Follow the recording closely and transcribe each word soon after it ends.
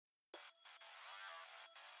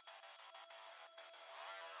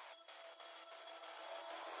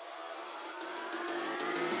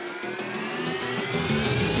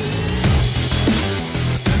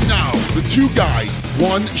Two Guys,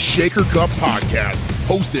 One Shaker Cup podcast,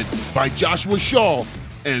 hosted by Joshua Shaw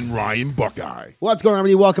and Ryan Buckeye. What's going on,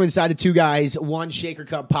 everybody? Welcome inside the Two Guys, One Shaker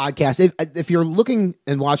Cup podcast. If you're looking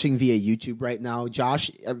and watching via YouTube right now, Josh,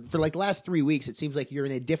 for like the last 3 weeks, it seems like you're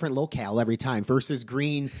in a different locale every time. First there's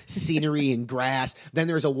green scenery and grass. Then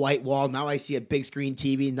there's a white wall. Now I see a big screen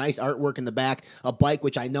TV, nice artwork in the back, a bike,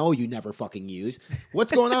 which I know you never fucking use.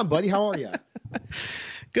 What's going on, buddy? How are you?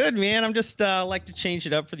 Good, man. I'm just like to change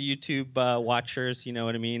it up for the YouTube watchers. You know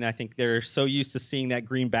what I mean? I think they're so used to seeing that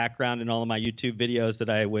green background in all of my YouTube videos that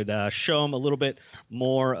I would show them a little bit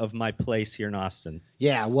more of my place here in Austin.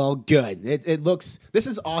 Yeah, well, good. It looks, this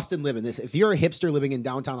is Austin living. If you're a hipster living in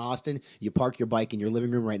downtown Austin, you park your bike in your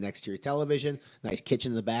living room right next to your television, nice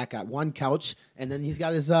kitchen in the back, got one couch, and then he's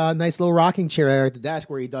got his nice little rocking chair there at the desk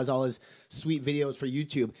where he does all his sweet videos for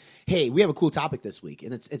YouTube. Hey, we have a cool topic this week,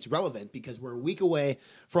 and it's relevant because we're a week away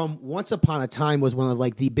from Once Upon a Time was one of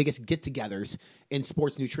like the biggest get-togethers in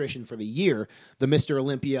sports nutrition for the year, the Mr.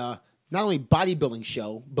 Olympia, not only bodybuilding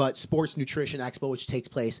show, but sports nutrition expo, which takes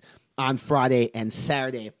place on Friday and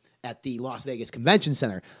Saturday at the Las Vegas Convention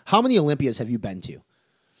Center. How many Olympias have you been to?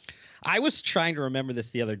 I was trying to remember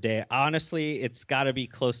this the other day. Honestly, it's got to be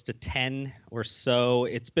close to 10 or so.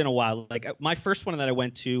 It's been a while. Like my first one that I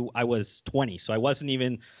went to, I was 20, so I wasn't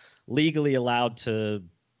even legally allowed to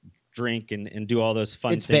drink and do all those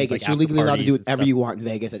fun it's things. Vegas. Like You're legally allowed to do whatever stuff. you want in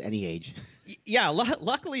Vegas at any age. Yeah,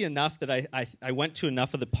 luckily enough that I went to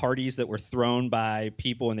enough of the parties that were thrown by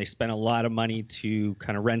people and they spent a lot of money to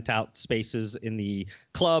kind of rent out spaces in the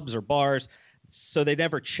clubs or bars. So they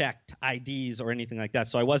never checked IDs or anything like that.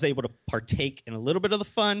 So I was able to partake in a little bit of the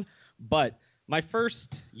fun. But my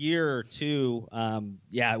first year or two,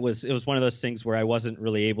 it was one of those things where I wasn't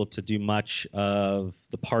really able to do much of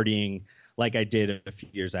the partying like I did a few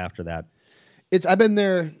years after that. I've been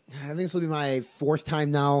there, I think this will be my fourth time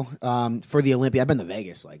now for the Olympia. I've been to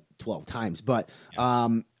Vegas like 12 times, but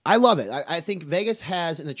I love it. I think Vegas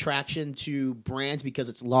has an attraction to brands because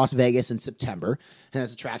it's Las Vegas in September, and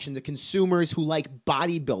has attraction to consumers who like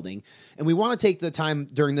bodybuilding. And we want to take the time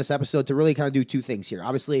during this episode to really kind of do two things here.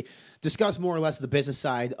 Obviously, discuss more or less the business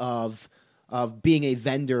side of being a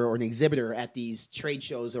vendor or an exhibitor at these trade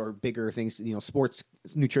shows or bigger things, sports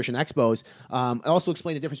nutrition expos. I also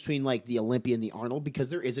explain the difference between like the Olympia and the Arnold because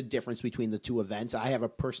there is a difference between the two events. I have a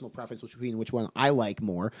personal preference between which one I like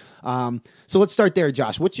more. So let's start there,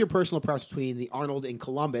 Josh. What's your personal preference between the Arnold in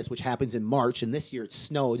Columbus, which happens in March, and this year it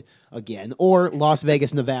snowed again, or Las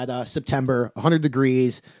Vegas, Nevada, September, 100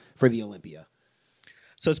 degrees for the Olympia?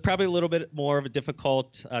 So it's probably a little bit more of a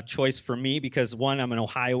difficult choice for me because, one, I'm an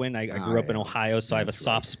Ohioan. I grew up in Ohio, so I have a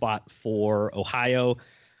soft spot for Ohio.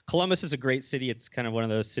 Columbus is a great city. It's kind of one of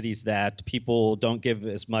those cities that people don't give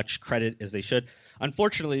as much credit as they should.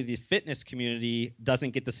 Unfortunately, the fitness community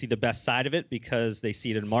doesn't get to see the best side of it because they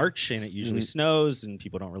see it in March and it usually snows and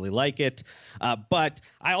people don't really like it. But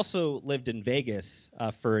I also lived in Vegas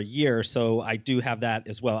for a year, so I do have that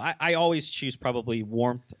as well. I always choose probably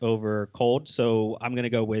warmth over cold, so I'm going to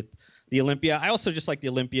go with the Olympia. I also just like the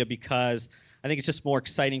Olympia because I think it's just more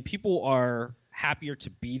exciting. People are happier to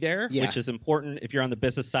be there, which is important if you're on the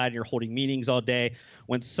business side and you're holding meetings all day.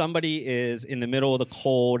 When somebody is in the middle of the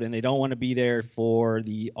cold and they don't want to be there for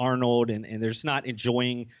the Arnold and they're just not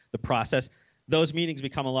enjoying the process, those meetings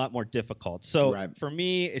become a lot more difficult. So for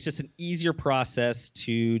me, it's just an easier process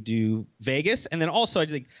to do Vegas. And then also I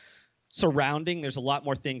think surrounding, there's a lot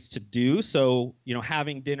more things to do. So,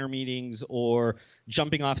 having dinner meetings or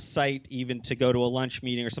jumping off site even to go to a lunch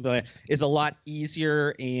meeting or something like that is a lot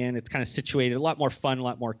easier, and it's kind of situated, a lot more fun, a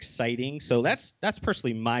lot more exciting. So that's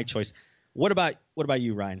personally my choice. What about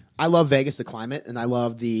you, Ryan? I love Vegas, the climate, and I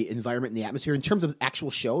love the environment and the atmosphere. In terms of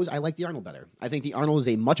actual shows, I like the Arnold better. I think the Arnold is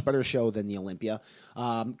a much better show than the Olympia.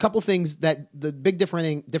 Couple things that the big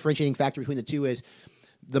differentiating factor between the two is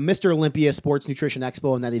the Mr. Olympia Sports Nutrition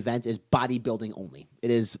Expo and that event is bodybuilding only.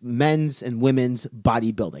 It is men's and women's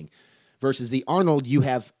bodybuilding. Versus the Arnold, you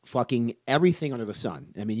have fucking everything under the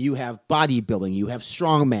sun. I mean, you have bodybuilding, you have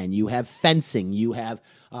strongman, you have fencing, you have,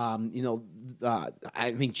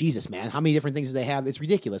 Jesus, man, how many different things do they have? It's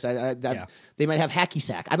ridiculous. They might have hacky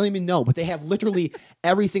sack. I don't even know, but they have literally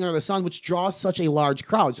everything under the sun, which draws such a large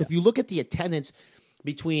crowd. So if you look at the attendance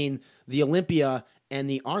between the Olympia and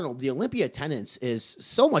the Arnold, the Olympia attendance is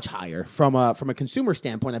so much higher from a consumer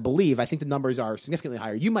standpoint, I believe. I think the numbers are significantly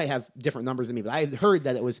higher. You might have different numbers than me, but I heard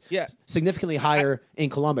that it was significantly higher in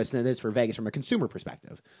Columbus than it is for Vegas from a consumer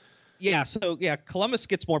perspective. Yeah, so Columbus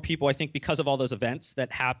gets more people, I think, because of all those events that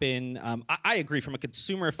happen. I agree. From a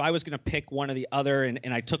consumer, if I was going to pick one or the other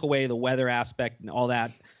and I took away the weather aspect and all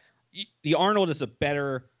that, the Arnold is a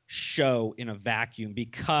better show in a vacuum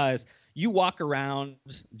because you walk around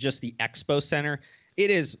just the expo center, it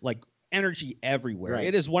is like energy everywhere. Right.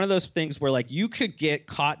 It is one of those things where like you could get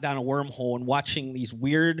caught down a wormhole and watching these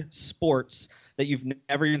weird sports that you've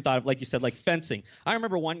never even thought of, like you said, like fencing. I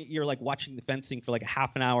remember one year like watching the fencing for like a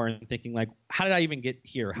half an hour and thinking like, how did I even get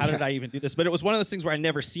here? How did I even do this? But it was one of those things where I'd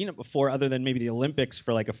never seen it before other than maybe the Olympics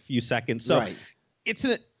for like a few seconds. So it's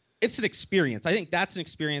an experience. I think that's an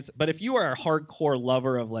experience. But if you are a hardcore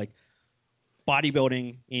lover of like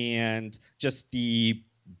bodybuilding and just the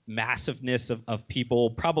massiveness of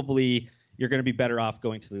people, probably you're going to be better off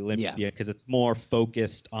going to the Olympia because it's more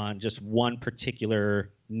focused on just one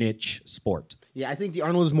particular niche sport. Yeah, I think the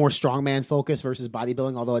Arnold is more strongman focused versus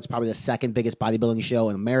bodybuilding, although it's probably the second biggest bodybuilding show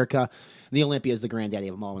in America. The Olympia is the granddaddy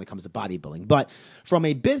of them all when it comes to bodybuilding. But from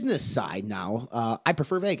a business side now, I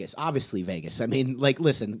prefer Vegas. Obviously, Vegas. I mean, like,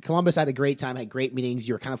 listen, Columbus had a great time, had great meetings.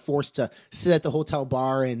 You were kind of forced to sit at the hotel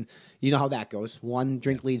bar, and you know how that goes. One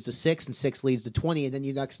drink leads to 6, and 6 leads to 20, and then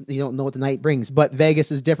you don't know what the night brings. But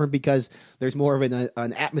Vegas is different because there's more of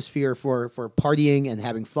an atmosphere for partying and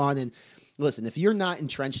having fun. And listen, if you're not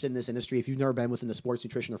entrenched in this industry, if you've never been within the sports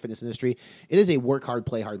nutrition or fitness industry, it is a work hard,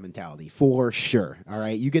 play hard mentality for sure. All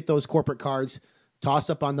right. You get those corporate cards tossed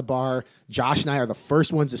up on the bar. Josh and I are the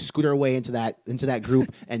first ones to scoot our way into that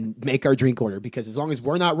group and make our drink order, because as long as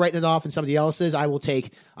we're not writing it off and somebody else is, I will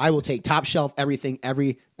take top shelf everything,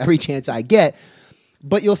 every chance I get.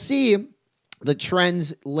 But you'll see the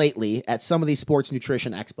trends lately at some of these sports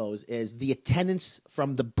nutrition expos is the attendance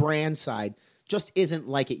from the brand side just isn't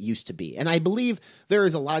like it used to be. And I believe there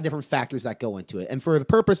is a lot of different factors that go into it. And for the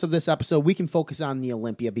purpose of this episode, we can focus on the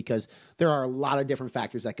Olympia because there are a lot of different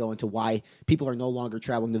factors that go into why people are no longer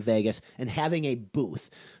traveling to Vegas and having a booth.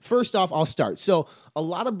 First off, I'll start. So a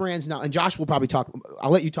lot of brands now, and Josh will probably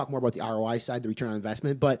I'll let you talk more about the ROI side, the return on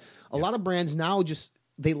investment, but a lot of brands now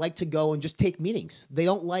they like to go and just take meetings. They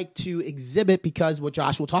don't like to exhibit because what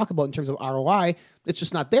Josh will talk about in terms of ROI, it's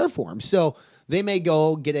just not there for them. So they may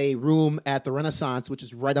go get a room at the Renaissance, which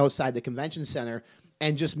is right outside the convention center,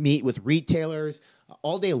 and just meet with retailers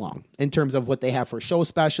all day long in terms of what they have for show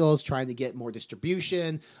specials, trying to get more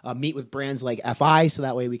distribution, meet with brands like FI so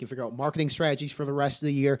that way we can figure out marketing strategies for the rest of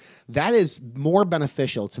the year. That is more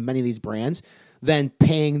beneficial to many of these brands than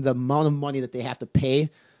paying the amount of money that they have to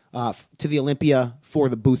pay to the Olympia for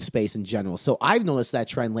the booth space in general. So I've noticed that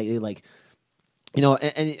trend lately, like, you know,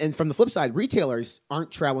 and from the flip side, retailers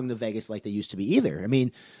aren't traveling to Vegas like they used to be either. I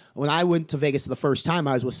mean, when I went to Vegas the first time,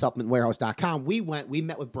 I was with supplementwarehouse.com. We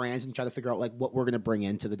met with brands and tried to figure out like what we're going to bring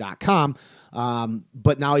into the .com.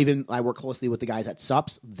 But now even I work closely with the guys at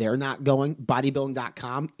Sups. They're not going.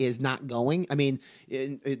 Bodybuilding.com is not going. I mean,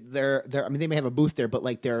 they may have a booth there, but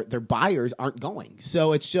like their buyers aren't going.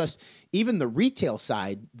 So it's just even the retail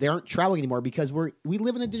side, they aren't traveling anymore because we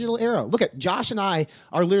live in a digital era. Look at Josh and I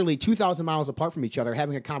are literally 2,000 miles apart from each other,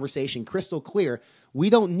 having a conversation crystal clear. We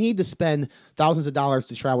don't need to spend thousands of dollars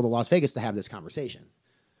to travel to Las Vegas to have this conversation.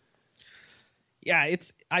 Yeah,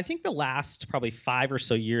 I think the last probably 5 or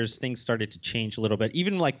so years, things started to change a little bit,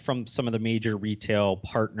 even like from some of the major retail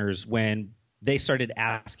partners when they started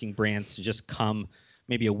asking brands to just come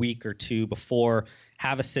maybe a week or two before,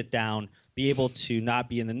 have a sit down, be able to not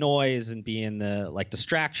be in the noise and be in the like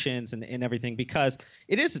distractions and everything, because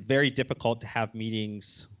it is very difficult to have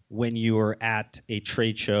meetings when you are at a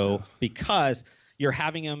trade show because you're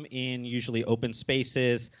having them in usually open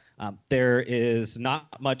spaces. There is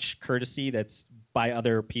not much courtesy that's by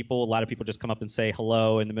other people. A lot of people just come up and say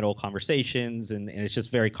hello in the middle of conversations, and it's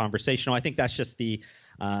just very conversational. I think that's just the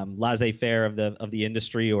laissez-faire of the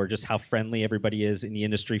industry, or just how friendly everybody is in the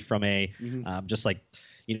industry from a just like,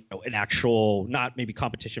 you know, an actual, not maybe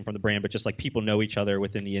competition from the brand, but just like people know each other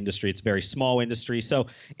within the industry. It's a very small industry. So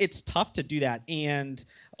it's tough to do that. And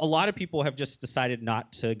a lot of people have just decided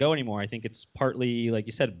not to go anymore. I think it's partly, like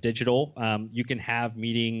you said, digital. You can have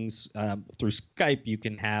meetings through Skype. You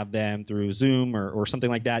can have them through Zoom or something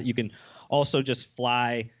like that. You can also just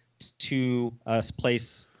fly to a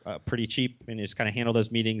place pretty cheap and just kind of handle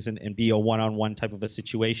those meetings and be a one-on-one type of a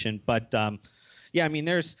situation. But yeah, I mean,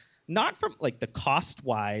 there's not from like the cost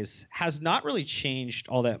wise has not really changed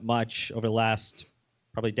all that much over the last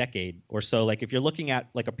probably decade or so. Like if you're looking at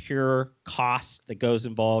like a pure cost that goes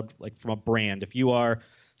involved, like from a brand, if you are,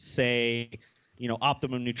 say, you know,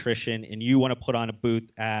 Optimum Nutrition and you want to put on a booth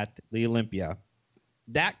at the Olympia,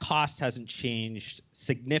 that cost hasn't changed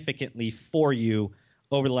significantly for you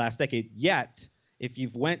over the last decade. Yet, if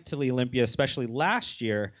you've went to the Olympia, especially last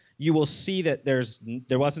year, you will see that there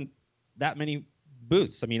wasn't that many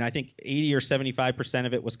booths. I mean, I think 80 or 75%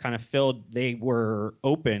 of it was kind of filled. They were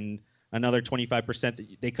open. Another 25%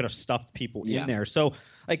 that they could have stuffed people in there. So,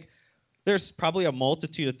 like, there's probably a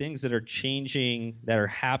multitude of things that are changing, that are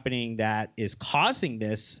happening, that is causing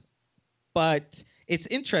this. But it's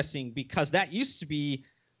interesting because that used to be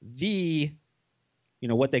the,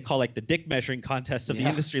 what they call like the dick measuring contest of the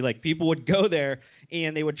industry. Like people would go there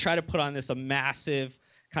and they would try to put on a massive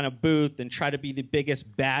kind of booth and try to be the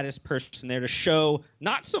biggest, baddest person there to show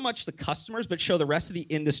not so much the customers, but show the rest of the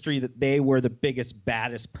industry that they were the biggest,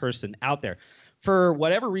 baddest person out there. For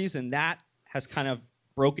whatever reason, that has kind of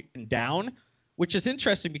broken down, which is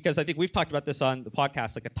interesting because I think we've talked about this on the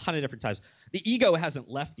podcast like a ton of different times. The ego hasn't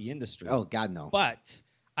left the industry. Oh, God, no. But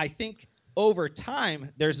I think over time,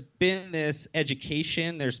 there's been this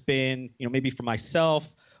education. There's been, maybe for myself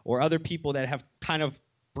or other people that have kind of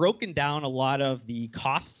broken down a lot of the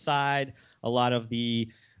cost side, a lot of the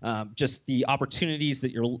just the opportunities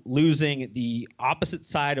that you're losing, the opposite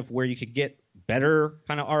side of where you could get better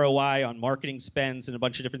kind of ROI on marketing spends and a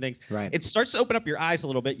bunch of different things. Right. It starts to open up your eyes a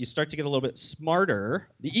little bit. You start to get a little bit smarter.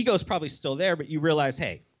 The ego is probably still there, but you realize,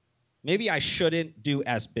 hey, maybe I shouldn't do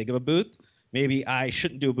as big of a booth. Maybe I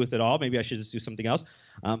shouldn't do a booth at all. Maybe I should just do something else.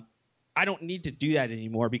 I don't need to do that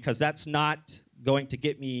anymore because that's not going to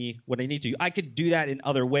get me what I need to. I could do that in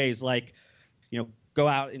other ways, like, go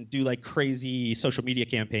out and do like crazy social media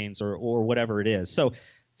campaigns or whatever it is. So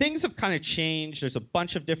things have kind of changed. There's a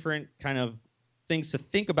bunch of different kind of things to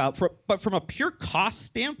think about. But from a pure cost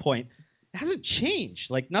standpoint, it hasn't changed.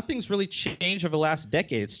 Like nothing's really changed over the last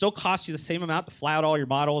decade. It still costs you the same amount to fly out all your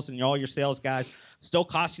models and all your sales guys. Still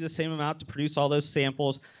costs you the same amount to produce all those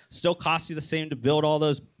samples. Still costs you the same to build all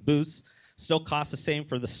those booths. Still costs the same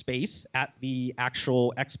for the space at the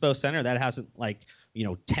actual expo center. That hasn't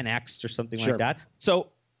 10x or something like that. So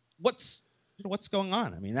what's going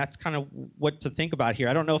on? I mean, that's kind of what to think about here.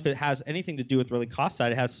 I don't know if it has anything to do with really cost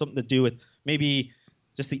side. It has something to do with maybe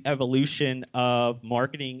just the evolution of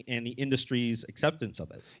marketing and the industry's acceptance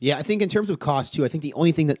of it. Yeah, I think in terms of cost, too, I think the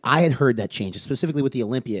only thing that I had heard that changes, specifically with the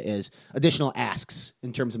Olympia, is additional asks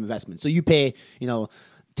in terms of investment. So you pay,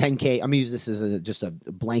 $10K. I'm going to use this as just a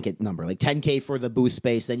blanket number, like $10K for the booth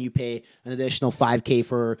space. Then you pay an additional $5K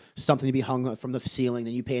for something to be hung from the ceiling.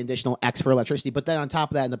 Then you pay an additional X for electricity. But then on top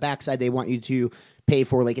of that, in the backside, they want you to pay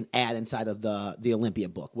for like an ad inside of the Olympia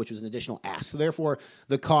book, which was an additional ask. So therefore,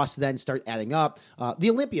 the costs then start adding up. The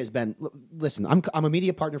Olympia has been, listen, I'm a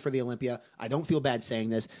media partner for the Olympia. I don't feel bad saying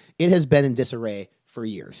this. It has been in disarray for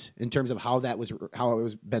years in terms of how it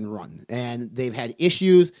was been run. And they've had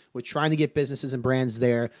issues with trying to get businesses and brands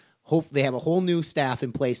there. They have a whole new staff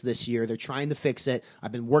in place this year. They're trying to fix it.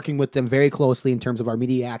 I've been working with them very closely in terms of our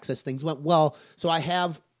media access. Things went well. So I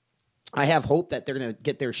have hope that they're going to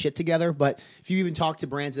get their shit together. But if you even talk to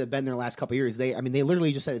brands that have been there the last couple of years, they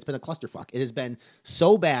literally just said it's been a clusterfuck. It has been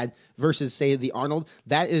so bad versus, say, the Arnold.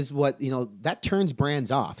 That is what, that turns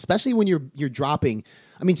brands off, especially when you're dropping.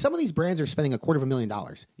 I mean, some of these brands are spending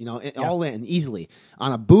 $250,000, all in easily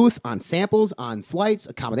on a booth, on samples, on flights,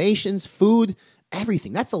 accommodations, food,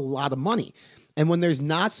 everything. That's a lot of money. And when there's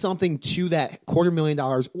not something to that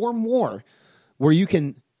 $250,000 or more where you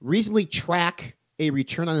can reasonably track a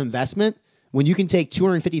return on investment, when you can take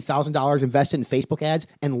 $250,000 invested in Facebook ads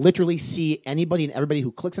and literally see anybody and everybody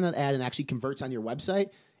who clicks on that ad and actually converts on your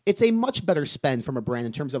website, it's a much better spend from a brand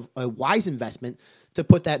in terms of a wise investment to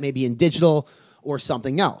put that maybe in digital or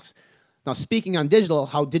something else. Now, speaking on digital,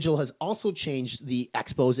 how digital has also changed the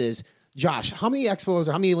expos is, Josh, how many expos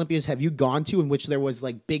or how many Olympias have you gone to in which there was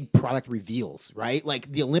like big product reveals, right?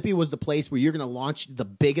 Like the Olympia was the place where you're going to launch the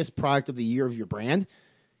biggest product of the year of your brand.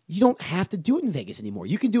 You don't have to do it in Vegas anymore.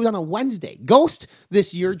 You can do it on a Wednesday. Ghost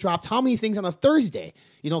this year dropped how many things on a Thursday?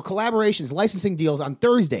 Collaborations, licensing deals on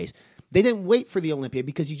Thursdays. They didn't wait for the Olympia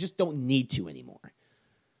because you just don't need to anymore.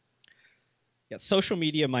 Yeah, social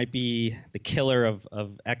media might be the killer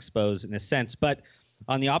of expos in a sense, but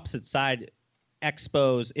on the opposite side,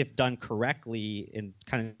 expos, if done correctly in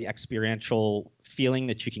kind of the experiential feeling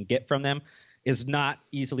that you can get from them, is not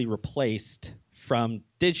easily replaced from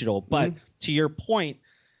digital. But to your point,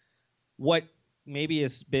 what maybe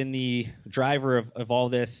has been the driver of all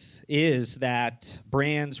this is that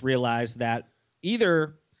brands realize that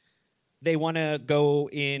either they want to go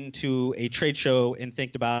into a trade show and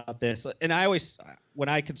think about this. And I always, when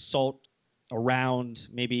I consult around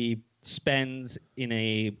maybe spends in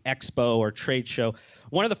a expo or trade show,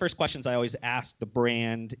 one of the first questions I always ask the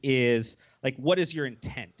brand is like, what is your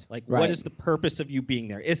intent? Like, what is the purpose of you being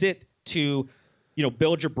there? Is it to,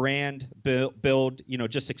 build your brand, build,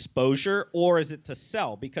 just exposure, or is it to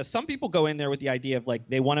sell? Because some people go in there with the idea of like,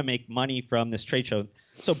 they want to make money from this trade show.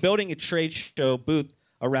 So building a trade show booth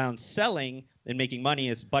around selling and making money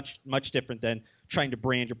is much different than trying to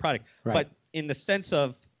brand your product. Right. But in the sense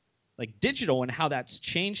of like digital and how that's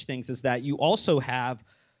changed things is that you also have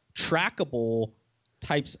trackable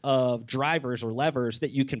types of drivers or levers that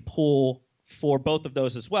you can pull for both of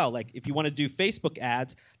those as well. Like if you want to do Facebook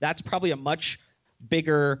ads, that's probably a much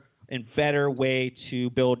bigger and better way to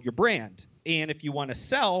build your brand. And if you want to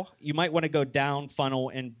sell, you might want to go down funnel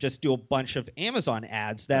and just do a bunch of Amazon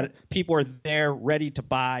ads that people are there ready to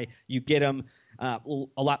buy. You get them a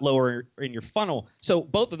lot lower in your funnel. So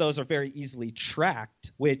both of those are very easily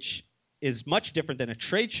tracked, which is much different than a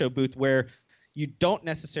trade show booth where you don't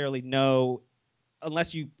necessarily know,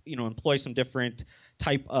 unless you employ some different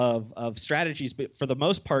type of strategies. But for the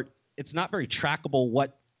most part, it's not very trackable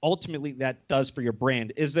what ultimately that does for your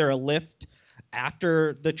brand. Is there a lift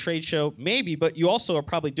after the trade show? Maybe, but you also are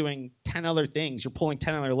probably doing 10 other things. You're pulling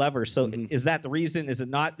 10 other levers. So is that the reason? Is it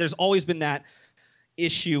not? There's always been that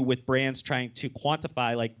issue with brands trying to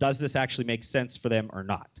quantify, like, does this actually make sense for them or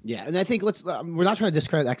not? Yeah, and I think we're not trying to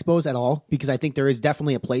discredit expos at all, because I think there is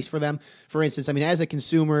definitely a place for them. For instance, I mean, as a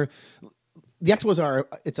consumer, the expos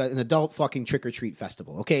it's an adult fucking trick-or-treat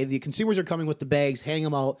festival. Okay, the consumers are coming with the bags, handing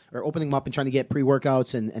them out, or opening them up and trying to get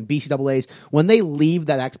pre-workouts and BCAAs. When they leave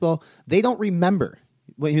that expo, they don't remember.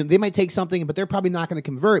 They might take something, but they're probably not going to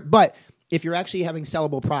convert. But if you're actually having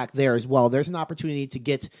sellable product there as well, there's an opportunity to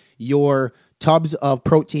get your tubs of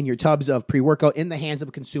protein, your tubs of pre-workout in the hands of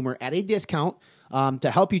a consumer at a discount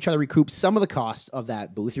to help you try to recoup some of the cost of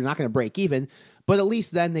that booth. You're not going to break even, but at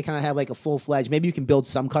least then they kind of have like a full-fledged, maybe you can build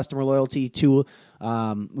some customer loyalty to,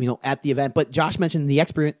 at the event. But Josh mentioned the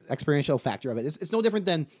experiential factor of it. It's no different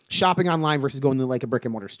than shopping online versus going to like a brick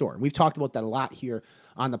and mortar store. We've talked about that a lot here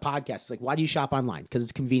on the podcast. It's like, why do you shop online? Because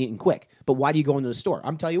it's convenient and quick. But why do you go into the store?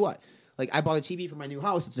 I'm telling you what. Like, I bought a TV for my new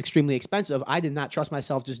house. It's extremely expensive. I did not trust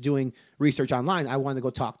myself just doing research online. I wanted to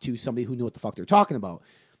go talk to somebody who knew what the fuck they're talking about.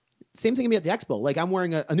 Same thing can be at the expo. Like, I'm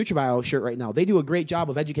wearing a NutriBio shirt right now. They do a great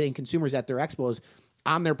job of educating consumers at their expos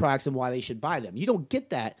on their products and why they should buy them. You don't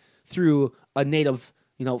get that through a native,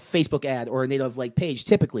 Facebook ad or a native like page.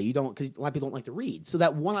 Typically, you don't, because a lot of people don't like to read. So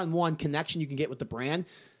that one-on-one connection you can get with the brand,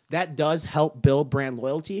 that does help build brand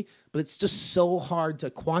loyalty. But it's just so hard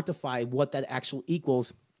to quantify what that actually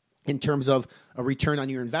equals in terms of a return on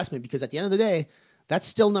your investment, because at the end of the day, that's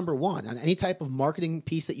still number one. On any type of marketing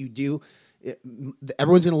piece that you do,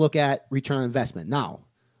 everyone's going to look at return on investment. Now,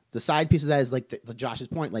 the side piece of that is like the Josh's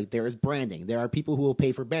point, like there is branding. There are people who will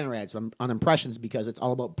pay for banner ads on impressions because it's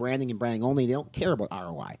all about branding and branding only. They don't care about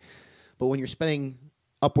ROI. But when you're spending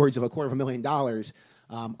upwards of $250,000,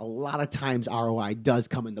 a lot of times ROI does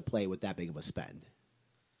come into play with that big of a spend.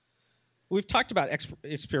 We've talked about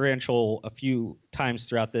experiential a few times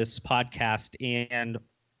throughout this podcast, and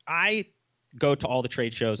I go to all the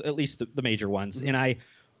trade shows, at least the major ones, and I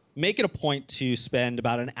make it a point to spend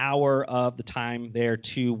about an hour of the time there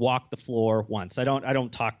to walk the floor once. I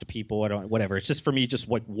don't talk to people. Whatever. It's just for me, just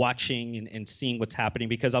like watching and seeing what's happening,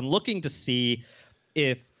 because I'm looking to see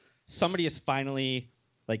if somebody is finally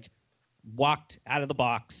like walked out of the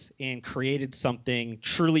box and created something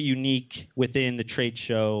truly unique within the trade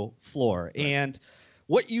show floor. Right. And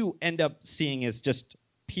what you end up seeing is just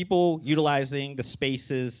people utilizing the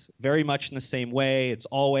spaces very much in the same way. It's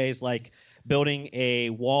always like building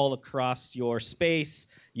a wall across your space.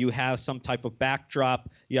 You have some type of backdrop.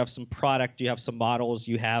 You have some product. You have some models.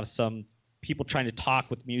 You have some people trying to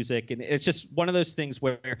talk with music. And it's just one of those things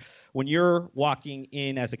where when you're walking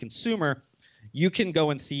in as a consumer, you can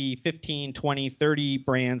go and see 15, 20, 30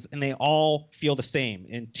 brands, and they all feel the same.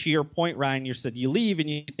 And to your point, Ryan, you said you leave and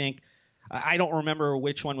you think, I don't remember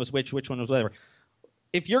which one was which one was whatever.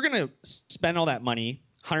 If you're going to spend all that money,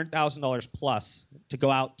 $100,000 plus, to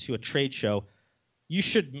go out to a trade show, you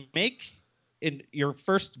should your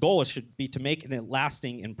first goal should be to make a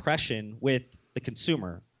lasting impression with the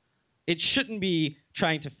consumer. It shouldn't be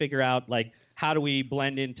trying to figure out, like, how do we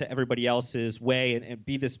blend into everybody else's way and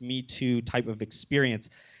be this Me Too type of experience?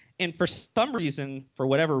 And for some reason, for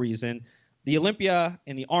whatever reason, the Olympia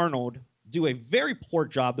and the Arnold do a very poor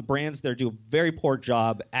job. The brands there do a very poor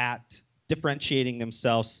job at differentiating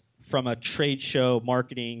themselves from a trade show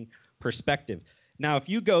marketing perspective. Now, if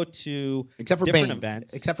you go to different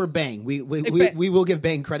events... Except for Bang. We will give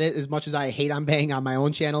Bang credit, as much as I hate on Bang on my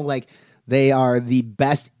own channel. Like, they are the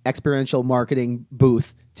best experiential marketing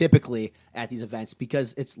booth typically at these events,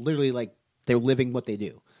 because it's literally like they're living what they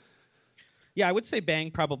do. Yeah, I would say Bang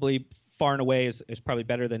probably far and away is probably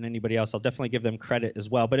better than anybody else. I'll definitely give them credit as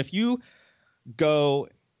well. But if you go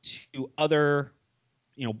to other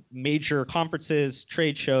major conferences,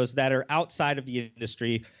 trade shows that are outside of the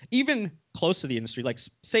industry, even close to the industry, like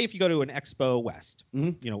say if you go to an Expo West,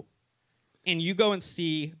 and you go and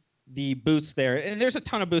see the booths there, and there's a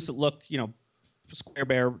ton of booths that look, Square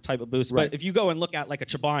Bear type of booths. Right. But if you go and look at like a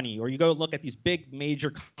Chobani, or you go look at these big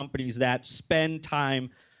major companies that spend time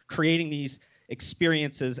creating these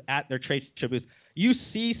experiences at their trade show booth, you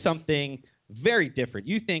see something very different.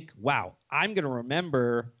 You think, wow, I'm going to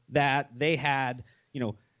remember that they had,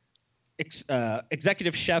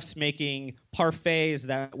 executive chefs making parfaits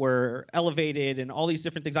that were elevated and all these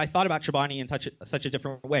different things. I thought about Chobani in such a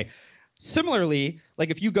different way. Similarly,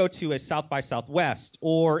 like if you go to a South by Southwest,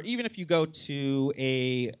 or even if you go to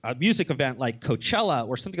a music event like Coachella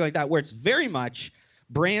or something like that, where it's very much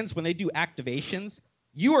brands, when they do activations,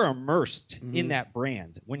 you are immersed in that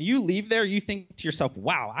brand. When you leave there, you think to yourself,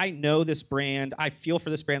 wow, I know this brand. I feel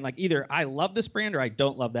for this brand. Like either I love this brand or I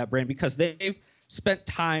don't love that brand, because they've spent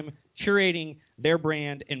time curating their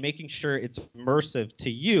brand and making sure it's immersive to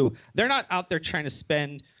you. They're not out there trying to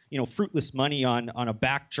spend fruitless money on a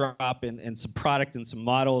backdrop and some product and some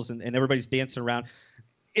models and everybody's dancing around.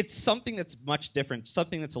 It's something that's much different,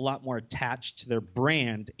 something that's a lot more attached to their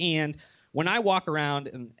brand. And when I walk around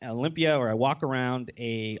in Olympia or I walk around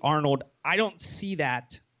a Arnold, I don't see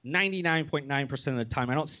that 99.9% of the time.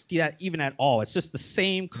 I don't see that even at all. It's just the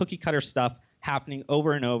same cookie cutter stuff happening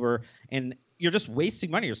over and over, and you're just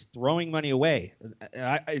wasting money. You're just throwing money away.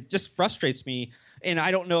 It just frustrates me, and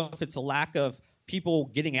I don't know if it's a lack of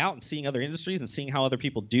people getting out and seeing other industries and seeing how other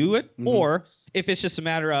people do it, or if it's just a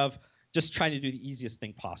matter of just trying to do the easiest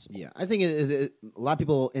thing possible. Yeah, I think a lot of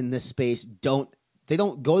people in this space don't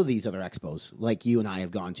go to these other expos like you and I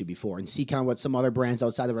have gone to before and see kind of what some other brands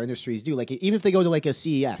outside of our industries do. Like even if they go to like a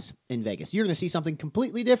CES in Vegas, you're going to see something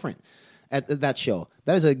completely different at that show.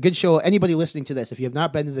 That is a good show. Anybody listening to this, if you have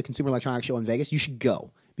not been to the Consumer Electronics Show in Vegas, you should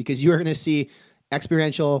go, because you're going to see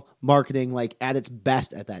experiential marketing like at its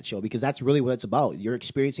best at that show, because that's really what it's about. You're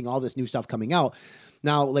experiencing all this new stuff coming out.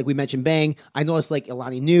 Now, like we mentioned, Bang, I noticed like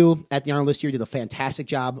Alani Nu at the Arnold this year did a fantastic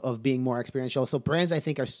job of being more experiential. So brands, I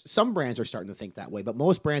think, some brands are starting to think that way, but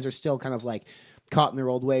most brands are still kind of like caught in their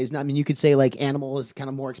old ways. Now, I mean, you could say like Animal is kind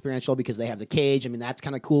of more experiential because they have the cage. I mean, that's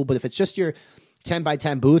kind of cool. But if it's just your 10 by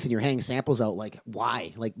 10 booth and you're hanging samples out, like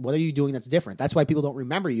why? Like what are you doing that's different? That's why people don't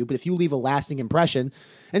remember you. But if you leave a lasting impression,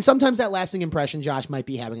 and sometimes that lasting impression, Josh, might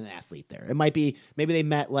be having an athlete there. It might be maybe they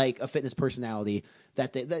met like a fitness personality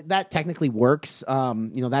that technically works.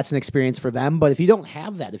 That's an experience for them. But if you don't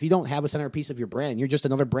have that, if you don't have a centerpiece of your brand, you're just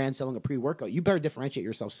another brand selling a pre-workout. You better differentiate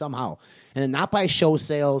yourself somehow, and then not by show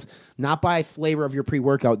sales, not by flavor of your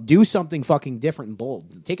pre-workout. Do something fucking different and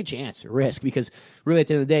bold. Take a chance, risk, because really at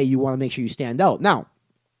the end of the day, you want to make sure you stand out. Now,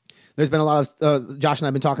 there's been a lot of Josh and I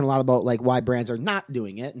have been talking a lot about like why brands are not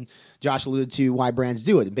doing it, and Josh alluded to why brands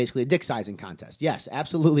do it, and basically a dick sizing contest. Yes,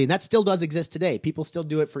 absolutely, and that still does exist today. People still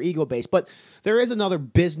do it for ego based, but there is another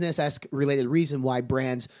business-esque related reason why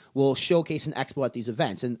brands will showcase an expo at these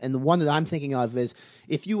events, and the one that I'm thinking of is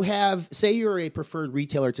if you have, say, you're a preferred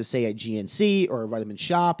retailer to say a GNC or a Vitamin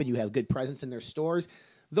Shop, and you have good presence in their stores.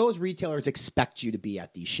 Those retailers expect you to be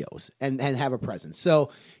at these shows and have a presence.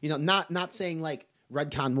 So not saying like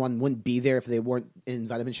Redcon 1 wouldn't be there if they weren't in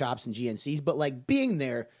Vitamin Shops and GNCs, but like being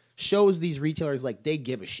there shows these retailers like they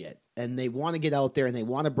give a shit and they want to get out there and they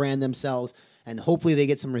want to brand themselves, and hopefully they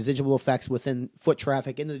get some residual effects within foot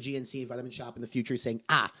traffic into the GNC and Vitamin Shop in the future saying,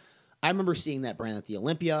 I remember seeing that brand at the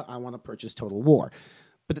Olympia. I want to purchase Total War.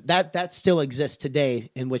 But that still exists today,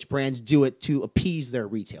 in which brands do it to appease their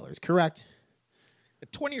retailers, correct?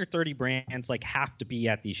 20 or 30 brands like have to be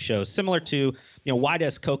at these shows, similar to, why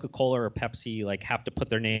does Coca-Cola or Pepsi like have to put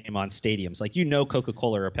their name on stadiums? Like,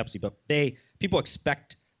 Coca-Cola or Pepsi, but people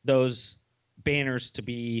expect those banners to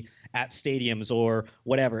be at stadiums or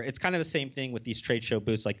whatever. It's kind of the same thing with these trade show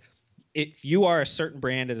booths. Like, if you are a certain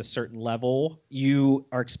brand at a certain level, you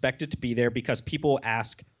are expected to be there because people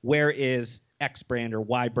ask, where is X brand or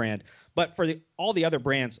Y brand? But for all the other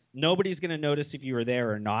brands, nobody's going to notice if you were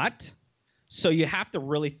there or not. So you have to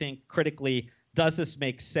really think critically, does this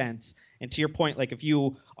make sense? And to your point, like if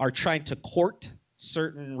you are trying to court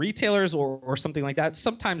certain retailers or something like that,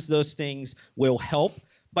 sometimes those things will help,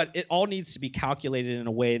 but it all needs to be calculated in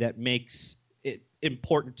a way that makes it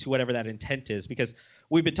important to whatever that intent is. Because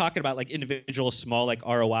we've been talking about like individual small like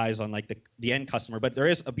ROIs on like the end customer, but there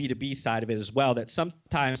is a B2B side of it as well, that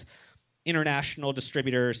sometimes international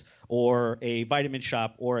distributors or a Vitamin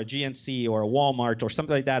Shop or a GNC or a Walmart or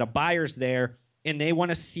something like that, a buyer's there and they want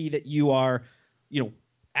to see that you are,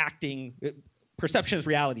 acting, perception is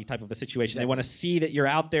reality type of a situation. Exactly. They want to see that you're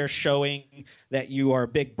out there showing that you are a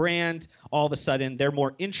big brand. All of a sudden, they're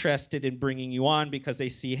more interested in bringing you on because they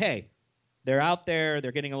see, hey, they're out there.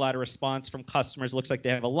 They're getting a lot of response from customers. Looks like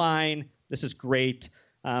they have a line. This is great.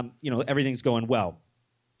 Everything's going well.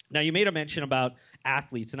 Now, you made a mention about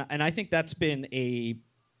athletes, and I think that's been a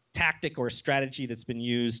tactic or a strategy that's been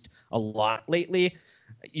used a lot lately.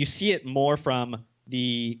 You see it more from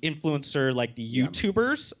the influencer, like the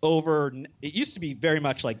YouTubers over. It used to be very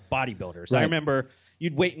much like bodybuilders. Right. I remember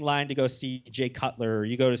you'd wait in line to go see Jay Cutler, or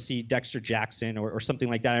you go to see Dexter Jackson or something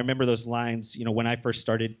like that. I remember those lines, when I first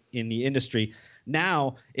started in the industry.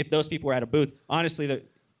 Now, if those people were at a booth, honestly, the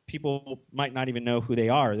people might not even know who they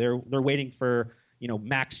are. They're waiting for,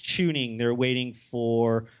 Max Tuning. They're waiting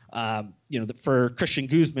for, for Christian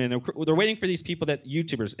Guzman. They're waiting for these people, that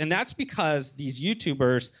YouTubers. And that's because these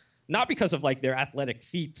YouTubers, not because of like their athletic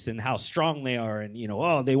feats and how strong they are and,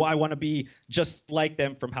 I want to be just like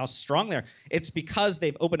them from how strong they are. It's because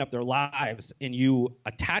they've opened up their lives and you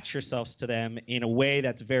attach yourselves to them in a way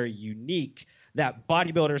that's very unique that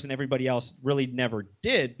bodybuilders and everybody else really never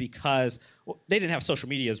did, because they didn't have social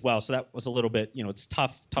media as well. So that was a little bit, it's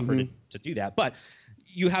tougher to do that. But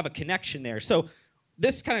you have a connection there. So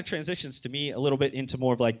this kind of transitions to me a little bit into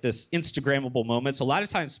more of like this Instagrammable moments. A lot of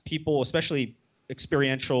times people, especially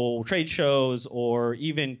experiential trade shows, or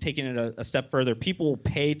even taking it a step further, people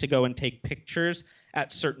pay to go and take pictures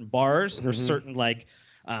at certain bars or certain like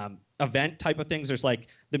event type of things. There's like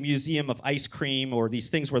the Museum of Ice Cream, or these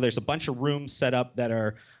things where there's a bunch of rooms set up that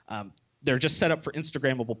are they're just set up for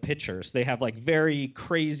Instagrammable pictures. They have like very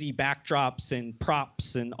crazy backdrops and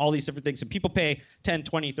props and all these different things, and people pay 10,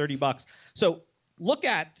 20, 30 bucks. So look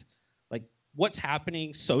at like what's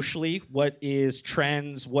happening socially, what is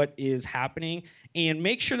trends, what is happening, and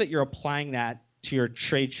make sure that you're applying that to your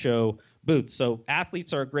trade show booth. So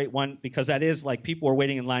athletes are a great one, because that is like people are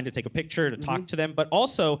waiting in line to take a picture, to talk to them. But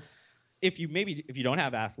also, if you don't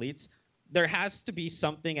have athletes, there has to be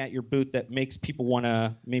something at your booth that makes people want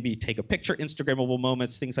to maybe take a picture, Instagrammable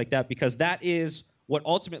moments, things like that, because that is what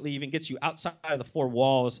ultimately even gets you outside of the four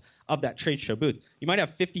walls of that trade show booth. You might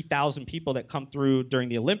have 50,000 people that come through during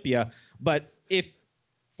the Olympia, but if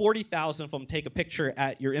 40,000 of them take a picture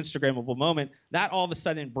at your Instagrammable moment, that all of a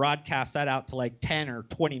sudden broadcasts that out to like 10 or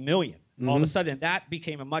 20 million. All of a sudden, that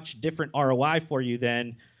became a much different ROI for you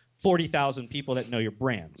than 40,000 people that know your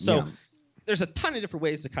brand. So there's a ton of different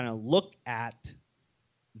ways to kind of look at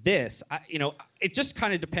this. It just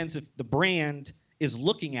kind of depends if the brand is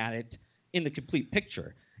looking at it in the complete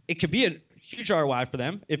picture. It could be a huge ROI for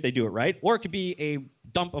them if they do it right, or it could be a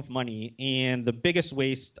dump of money and the biggest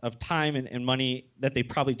waste of time and money that they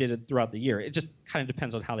probably did it throughout the year. It just kind of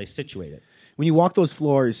depends on how they situate it. When you walk those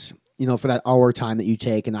floors, for that hour time that you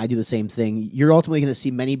take, and I do the same thing, you're ultimately going to see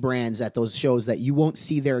many brands at those shows that you won't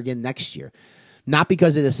see there again next year. Not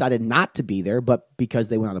because they decided not to be there, but because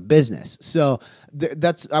they went out of business. So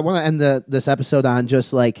I want to end this episode on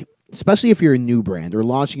just like, especially if you're a new brand or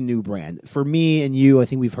launching a new brand. For me and you, I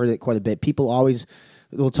think we've heard it quite a bit. People always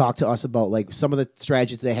will talk to us about like some of the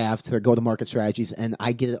strategies they have to their go-to-market strategies, and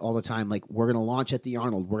I get it all the time. Like, we're going to launch at the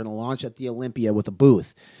Arnold. We're going to launch at the Olympia with a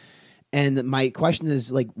booth. And my question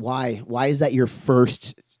is like, why? Why is that your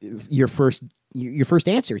first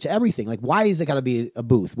answer to everything? Like, why is it got to be a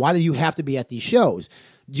booth? Why do you have to be at these shows?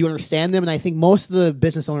 Do you understand them? And I think most of the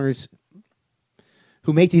business owners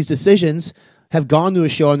who make these decisions have gone to a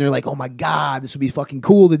show and they're like, oh my God, this would be fucking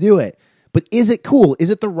cool to do it. But is it cool? Is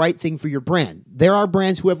it the right thing for your brand? There are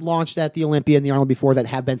brands who have launched at the Olympia and the Arnold before that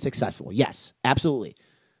have been successful. Yes, absolutely.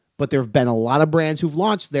 But there have been a lot of brands who've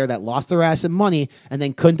launched there that lost their ass in money and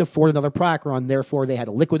then couldn't afford another product run. Therefore, they had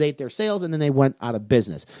to liquidate their sales, and then they went out of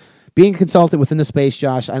business. Being a consultant within the space,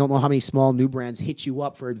 Josh, I don't know how many small new brands hit you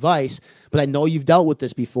up for advice, but I know you've dealt with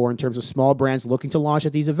this before in terms of small brands looking to launch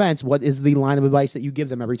at these events. What is the line of advice that you give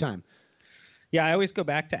them every time? Yeah, I always go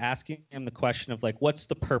back to asking them the question of like, what's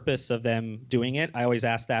the purpose of them doing it? I always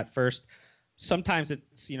ask that first. Sometimes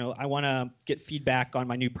it's, I want to get feedback on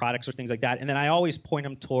my new products or things like that. And then I always point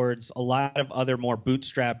them towards a lot of other more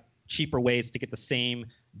bootstrap, cheaper ways to get the same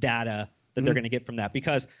data that they're going to get from that.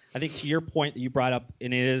 Because I think to your point that you brought up,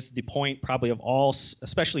 and it is the point probably of all,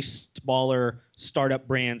 especially smaller startup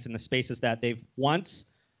brands in the spaces, that they've once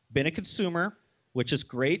been a consumer, which is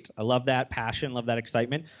great. I love that passion, love that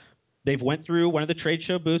excitement. They've went through one of the trade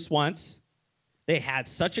show booths once. They had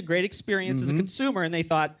such a great experience as a consumer, and they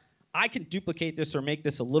thought, I can duplicate this or make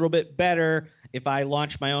this a little bit better if I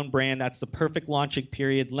launch my own brand. That's the perfect launching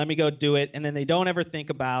period. Let me go do it. And then they don't ever think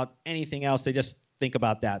about anything else. They just think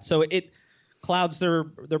about that. So it clouds their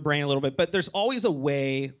brain a little bit. But there's always a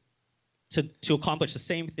way to accomplish the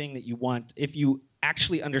same thing that you want if you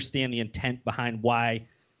actually understand the intent behind why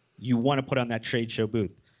you want to put on that trade show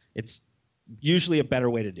booth. It's usually a better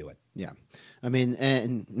way to do it. Yeah. I mean,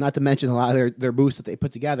 and not to mention a lot of their booths that they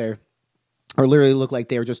put together, or literally look like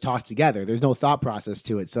they were just tossed together. There's no thought process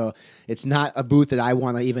to it. So it's not a booth that I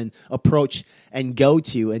want to even approach and go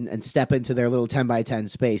to and step into their little 10 by 10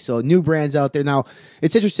 space. So new brands out there. Now,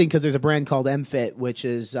 it's interesting because there's a brand called MFit, which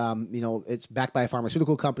is, it's backed by a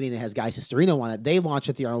pharmaceutical company and it has Guy Cisterino on it. They launched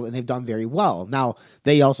at the Arnold and they've done very well. Now,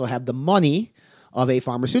 they also have the money of a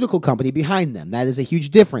pharmaceutical company behind them. That is a huge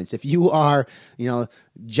difference. If you are,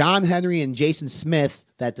 John Henry and Jason Smith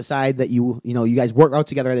that decide that you guys work out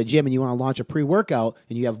together at a gym and you want to launch a pre-workout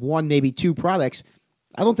and you have one, maybe two products,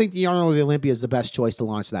 I don't think the Arnold Olympia is the best choice to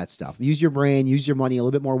launch that stuff. Use your brain, use your money a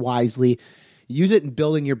little bit more wisely. Use it in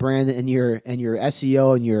building your brand and your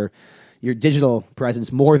SEO and your digital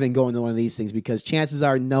presence more than going to one of these things, because chances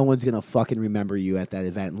are no one's going to fucking remember you at that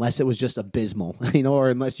event unless it was just abysmal, or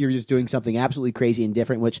unless you're just doing something absolutely crazy and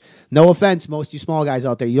different, which, no offense, most of you small guys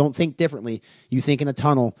out there, you don't think differently. You think in a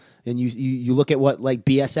tunnel and you look at what like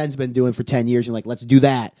BSN's been doing for 10 years and like, let's do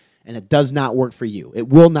that. And it does not work for you. It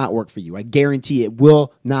will not work for you. I guarantee it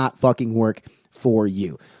will not fucking work for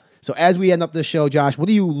you. So as we end up this show, Josh, what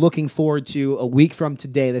are you looking forward to a week from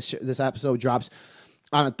today? This episode drops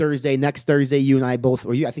on a Thursday. Next Thursday, you and I both,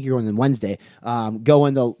 or you, I think you're going on Wednesday, go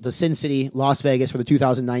into the Sin City, Las Vegas for the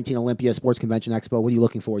 2019 Olympia Sports Convention Expo. What are you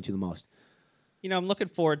looking forward to the most? I'm looking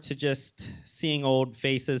forward to just seeing old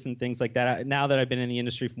faces and things like that. Now that I've been in the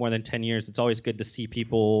industry for more than 10 years, it's always good to see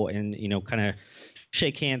people and, kind of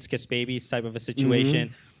shake hands, kiss babies type of a situation.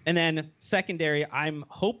 Mm-hmm. And then secondary, I'm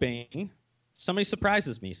hoping somebody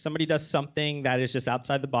surprises me. Somebody does something that is just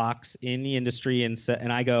outside the box in the industry, and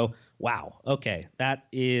I go, wow, okay, that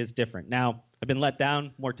is different. Now, I've been let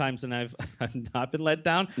down more times than I've not been let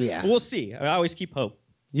down. Yeah. But we'll see. I always keep hope.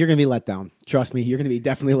 You're going to be let down. Trust me, you're going to be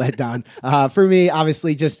definitely let down. For me,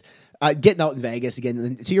 obviously, just getting out in Vegas again.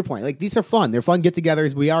 And to your point, like, these are fun. They're fun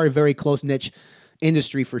get-togethers. We are a very close niche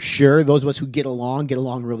industry for sure. Those of us who get along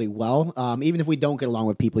really well. Even if we don't get along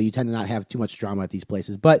with people, you tend to not have too much drama at these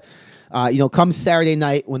places. But come Saturday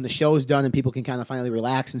night when the show's done and people can kind of finally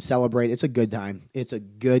relax and celebrate, it's a good time. It's a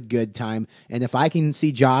good time. And if I can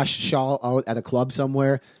see Josh Shaw out at a club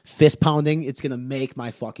somewhere fist pounding, it's gonna make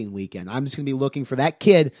my fucking weekend. I'm just gonna be looking for that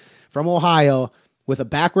kid from Ohio with a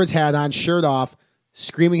backwards hat on, shirt off,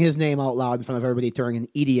 screaming his name out loud in front of everybody during an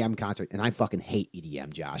EDM concert. And I fucking hate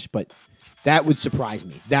EDM, Josh, but that would surprise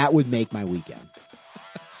me. That would make my weekend.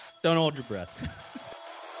 Don't hold your breath.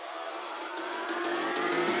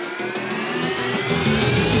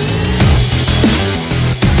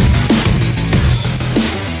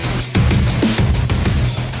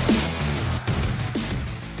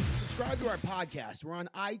 Subscribe to our podcast. We're on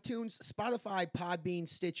iTunes, Spotify, Podbean,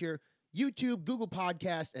 Stitcher, YouTube, Google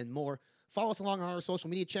Podcast, and more. Follow us along on our social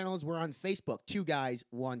media channels. We're on Facebook, 2 Guys,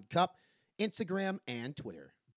 1 Cup, Instagram, and Twitter.